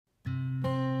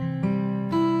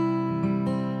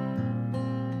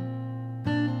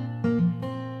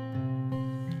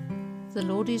The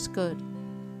Lord is good,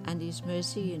 and His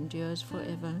mercy endures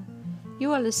forever.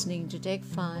 You are listening to Take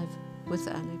 5 with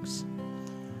Alex.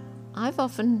 I've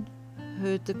often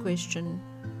heard the question,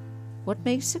 what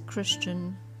makes a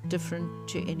Christian different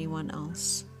to anyone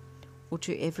else, or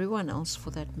to everyone else for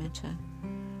that matter?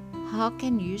 How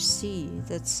can you see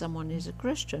that someone is a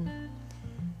Christian?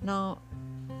 Now,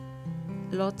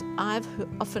 I've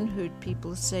often heard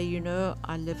people say,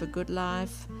 I live a good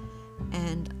life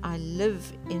and I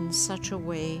live in such a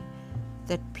way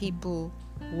that people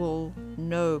will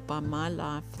know by my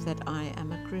life that I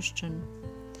am a Christian.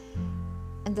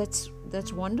 And that's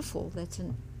wonderful. That's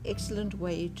an excellent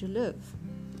way to live.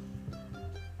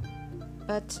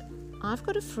 But I've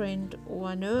got a friend, or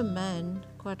I know a man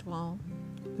quite well,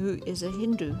 who is a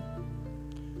Hindu.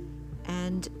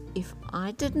 And if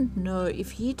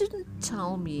he didn't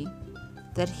tell me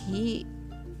that he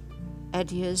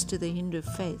adheres to the Hindu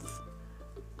faith,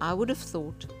 I would have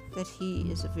thought that he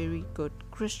is a very good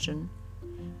Christian,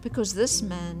 because this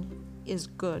man is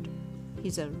good.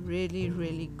 He's a really,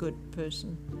 really good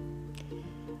person.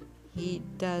 He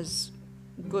does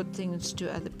good things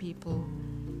to other people.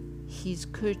 He's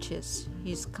courteous.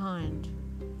 He's kind.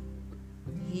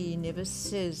 He never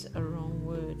says a wrong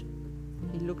word.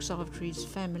 He looks after his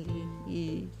family.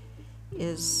 He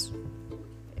is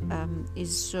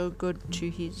so good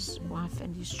to his wife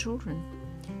and his children.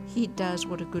 He does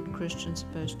what a good Christian's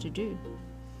supposed to do.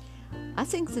 I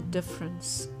think the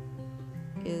difference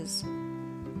is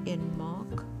in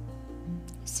Mark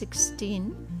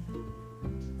 16,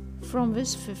 from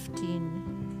verse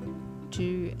 15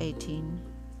 to 18.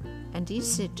 And he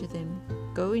said to them,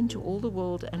 "Go into all the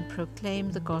world and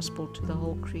proclaim the gospel to the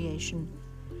whole creation.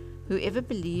 Whoever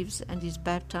believes and is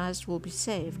baptized will be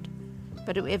saved,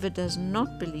 but whoever does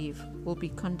not believe will be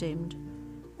condemned.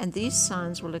 And these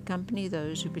signs will accompany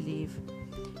those who believe.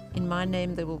 In my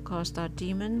name they will cast out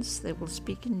demons, they will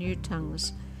speak in new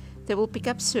tongues, they will pick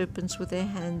up serpents with their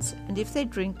hands, and if they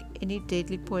drink any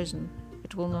deadly poison,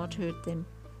 it will not hurt them.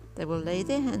 They will lay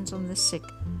their hands on the sick,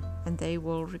 and they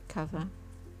will recover."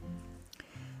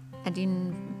 And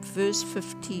in verse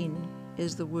 15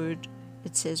 is the word,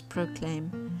 it says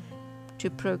proclaim. To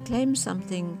proclaim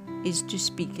something is to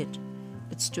speak it.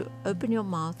 It's to open your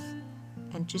mouth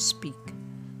and to speak.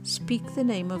 Speak the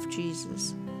name of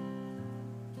Jesus.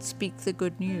 Speak the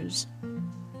good news.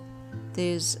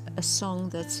 There's a song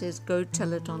that says, "Go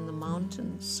tell it on the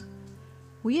mountains."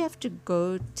 We have to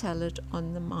go tell it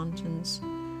on the mountains.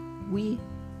 We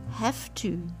have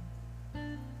to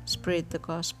spread the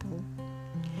gospel.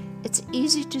 It's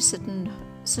easy to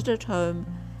sit at home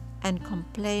and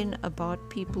complain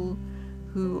about people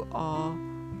who are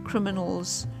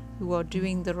criminals, who are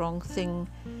doing the wrong thing,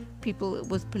 people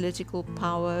with political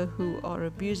power who are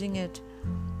abusing it,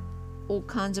 all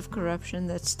kinds of corruption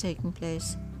that's taking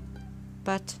place.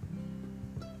 But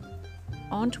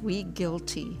aren't we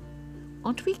guilty?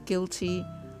 Aren't we guilty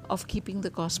of keeping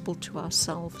the gospel to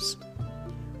ourselves,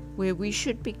 where we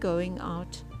should be going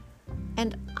out?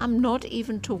 And I'm not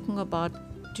even talking about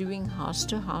doing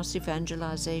house-to-house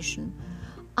evangelization.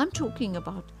 I'm talking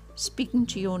about speaking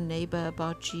to your neighbor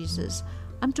about Jesus.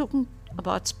 I'm talking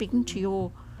about speaking to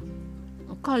your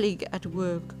colleague at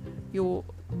work, your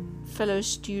fellow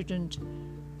student,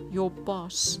 your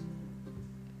boss,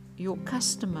 your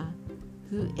customer,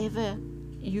 whoever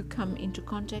you come into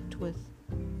contact with.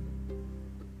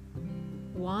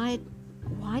 Why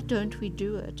don't we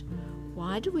do it?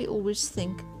 Why do we always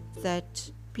think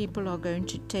that people are going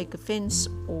to take offense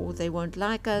or they won't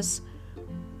like us?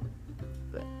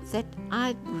 That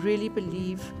I really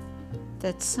believe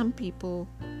that some people,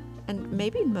 and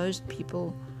maybe most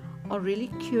people, are really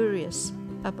curious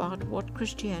about what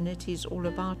Christianity is all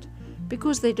about,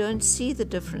 because they don't see the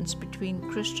difference between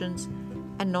Christians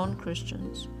and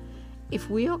non-Christians. If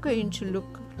we are going to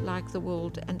look like the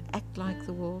world and act like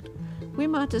the world, we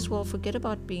might as well forget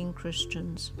about being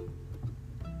Christians.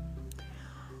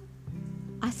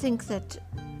 I think that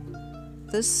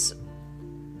this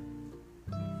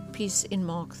piece in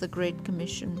Mark, the Great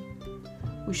Commission,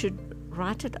 we should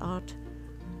write it out,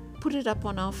 put it up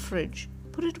on our fridge,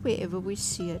 put it wherever we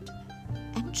see it,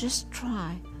 and just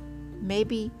try.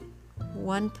 Maybe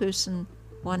one person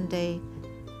one day,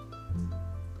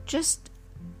 just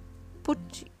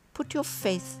put your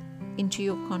faith into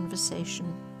your conversation.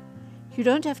 You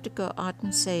don't have to go out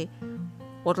and say,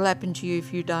 "What will happen to you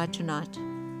if you die tonight?"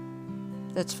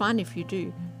 That's fine if you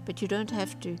do, but you don't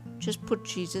have to. Just put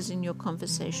Jesus in your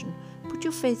conversation. Put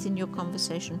your faith in your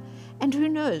conversation. And who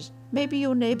knows, maybe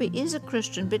your neighbor is a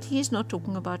Christian, but he's not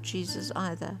talking about Jesus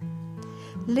either.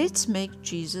 Let's make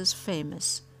Jesus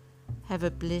famous. Have a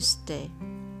blessed day.